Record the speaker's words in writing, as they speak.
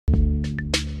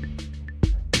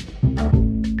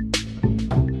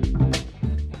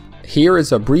Here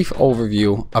is a brief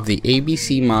overview of the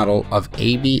ABC model of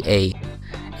ABA.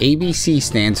 ABC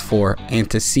stands for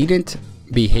Antecedent,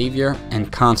 Behavior,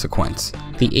 and Consequence.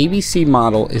 The ABC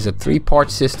model is a three-part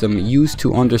system used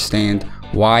to understand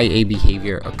why a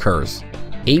behavior occurs.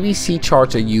 ABC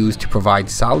charts are used to provide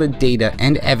solid data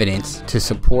and evidence to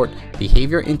support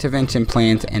behavior intervention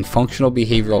plans and functional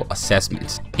behavioral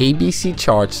assessments. ABC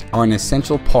charts are an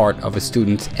essential part of a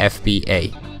student's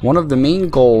FBA. One of the main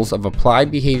goals of applied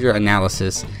behavior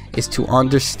analysis is to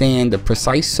understand the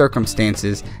precise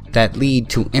circumstances that lead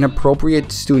to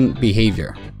inappropriate student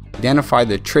behavior. Identify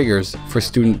the triggers for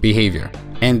student behavior.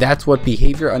 And that's what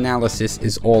behavior analysis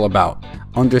is all about,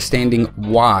 understanding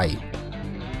why.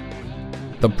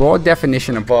 The broad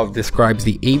definition above describes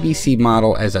the ABC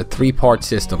model as a three-part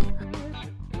system.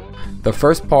 The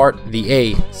first part, the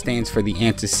A, stands for the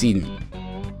antecedent.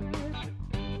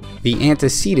 The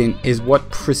antecedent is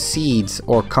what precedes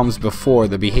or comes before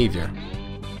the behavior.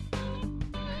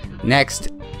 Next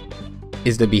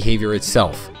is the behavior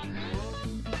itself.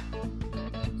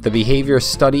 The behavior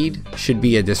studied should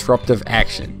be a disruptive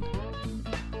action.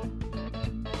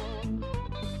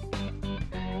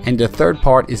 And the third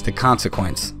part is the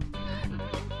consequence.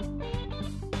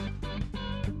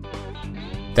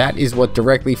 That is what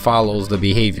directly follows the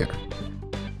behavior.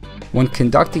 When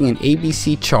conducting an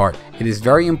ABC chart, it is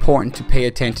very important to pay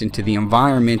attention to the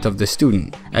environment of the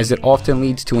student, as it often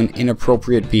leads to an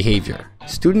inappropriate behavior.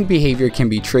 Student behavior can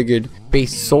be triggered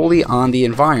based solely on the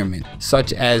environment,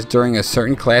 such as during a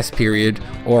certain class period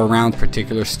or around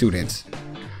particular students.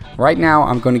 Right now,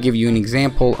 I'm going to give you an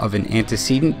example of an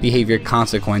antecedent behavior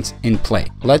consequence in play.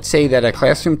 Let's say that a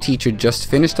classroom teacher just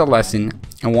finished a lesson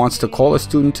and wants to call a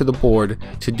student to the board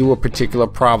to do a particular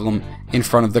problem in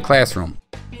front of the classroom.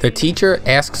 The teacher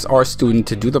asks our student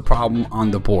to do the problem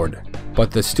on the board, but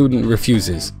the student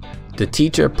refuses. The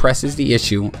teacher presses the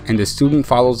issue and the student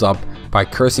follows up by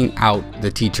cursing out the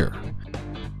teacher.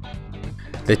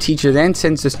 The teacher then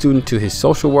sends the student to his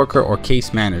social worker or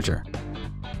case manager.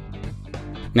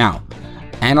 Now,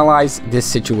 analyze this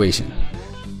situation.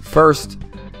 First,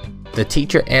 the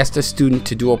teacher asked the student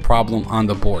to do a problem on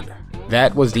the board.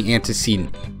 That was the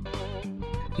antecedent.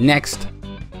 Next,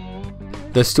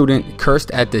 the student cursed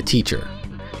at the teacher.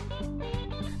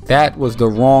 That was the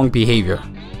wrong behavior.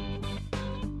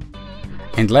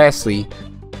 And lastly,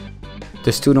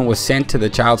 the student was sent to the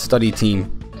child study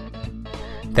team.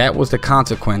 That was the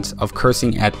consequence of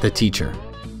cursing at the teacher.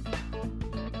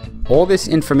 All this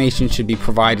information should be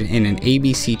provided in an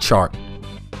ABC chart.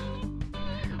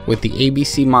 With the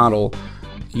ABC model,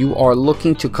 you are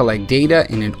looking to collect data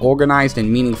in an organized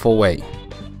and meaningful way.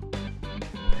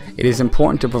 It is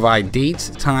important to provide dates,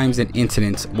 times, and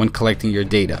incidents when collecting your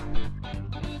data.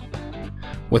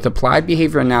 With applied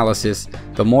behavior analysis,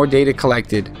 the more data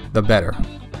collected, the better.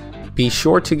 Be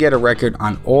sure to get a record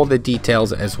on all the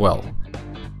details as well.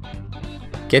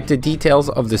 Get the details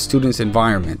of the student's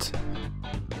environment.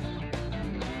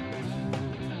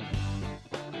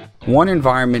 One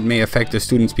environment may affect the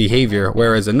student's behavior,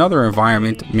 whereas another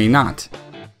environment may not.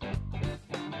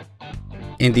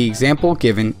 In the example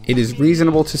given, it is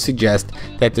reasonable to suggest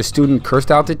that the student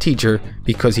cursed out the teacher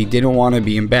because he didn't want to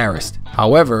be embarrassed.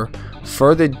 However,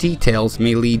 further details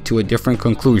may lead to a different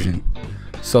conclusion,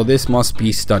 so this must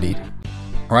be studied.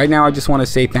 Right now, I just want to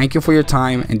say thank you for your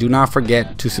time and do not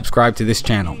forget to subscribe to this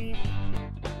channel.